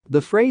The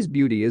phrase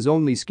 "beauty is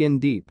only skin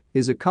deep"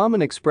 is a common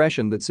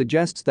expression that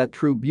suggests that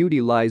true beauty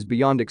lies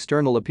beyond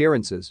external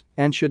appearances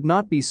and should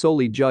not be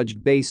solely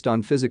judged based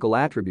on physical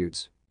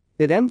attributes.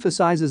 It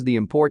emphasizes the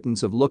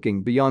importance of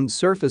looking beyond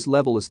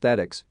surface-level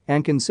aesthetics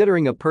and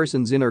considering a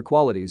person's inner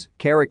qualities,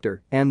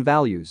 character, and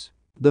values.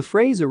 The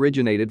phrase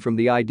originated from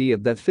the idea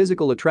that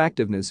physical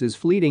attractiveness is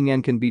fleeting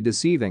and can be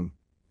deceiving.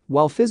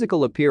 While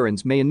physical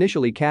appearance may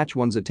initially catch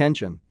one's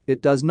attention,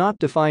 it does not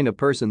define a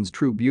person's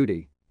true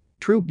beauty.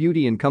 True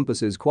beauty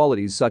encompasses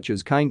qualities such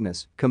as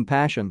kindness,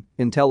 compassion,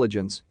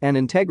 intelligence, and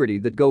integrity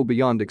that go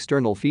beyond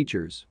external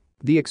features.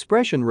 The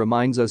expression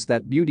reminds us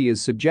that beauty is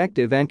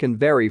subjective and can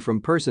vary from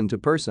person to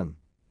person.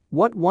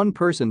 What one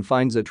person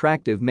finds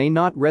attractive may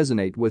not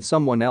resonate with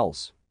someone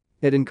else.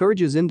 It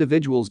encourages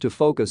individuals to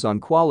focus on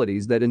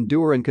qualities that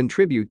endure and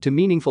contribute to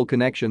meaningful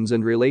connections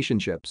and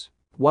relationships.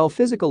 While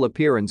physical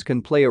appearance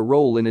can play a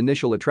role in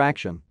initial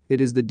attraction,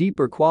 it is the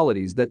deeper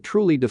qualities that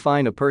truly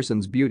define a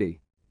person's beauty.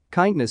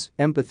 Kindness,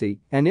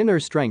 empathy, and inner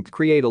strength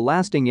create a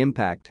lasting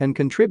impact and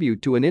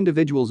contribute to an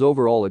individual's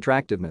overall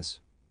attractiveness.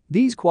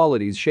 These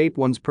qualities shape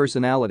one's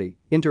personality,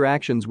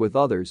 interactions with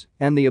others,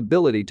 and the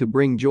ability to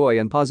bring joy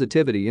and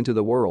positivity into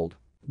the world.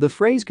 The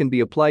phrase can be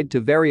applied to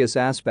various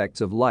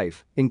aspects of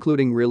life,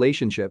 including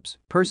relationships,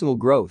 personal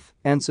growth,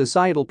 and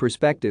societal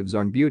perspectives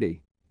on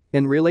beauty.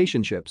 In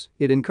relationships,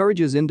 it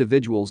encourages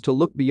individuals to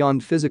look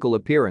beyond physical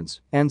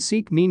appearance and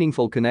seek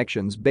meaningful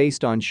connections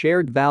based on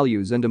shared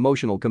values and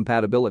emotional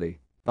compatibility.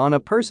 On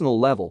a personal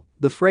level,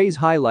 the phrase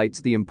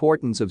highlights the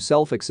importance of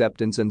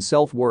self-acceptance and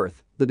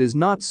self-worth that is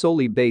not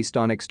solely based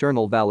on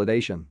external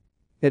validation.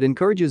 It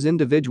encourages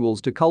individuals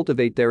to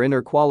cultivate their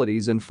inner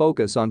qualities and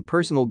focus on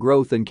personal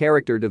growth and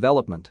character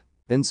development.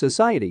 In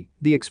society,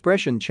 the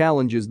expression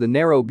challenges the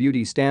narrow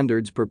beauty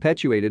standards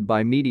perpetuated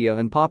by media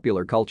and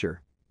popular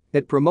culture.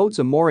 It promotes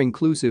a more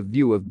inclusive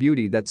view of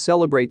beauty that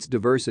celebrates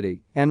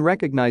diversity and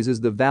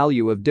recognizes the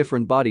value of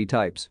different body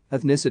types,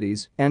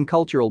 ethnicities, and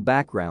cultural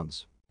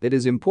backgrounds. It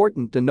is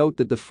important to note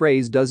that the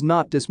phrase does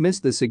not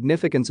dismiss the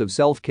significance of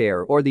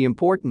self-care or the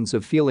importance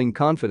of feeling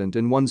confident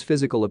in one's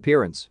physical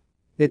appearance.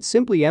 It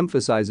simply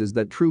emphasizes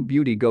that true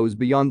beauty goes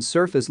beyond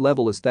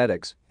surface-level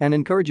aesthetics and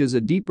encourages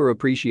a deeper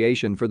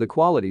appreciation for the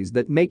qualities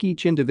that make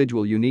each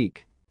individual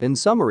unique. In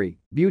summary,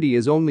 "Beauty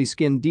is only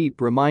skin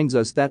deep" reminds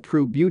us that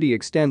true beauty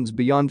extends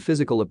beyond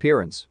physical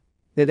appearance.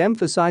 It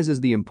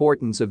emphasizes the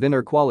importance of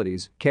inner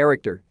qualities,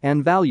 character,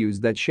 and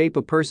values that shape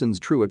a person's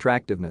true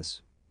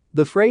attractiveness.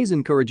 The phrase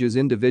encourages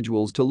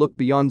individuals to look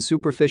beyond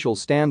superficial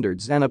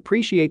standards and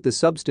appreciate the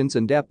substance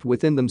and depth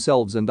within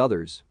themselves and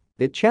others.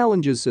 It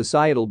challenges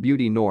societal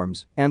beauty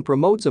norms and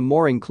promotes a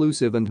more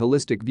inclusive and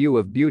holistic view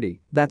of beauty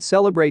that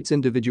celebrates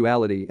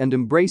individuality and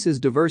embraces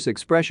diverse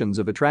expressions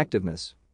of attractiveness.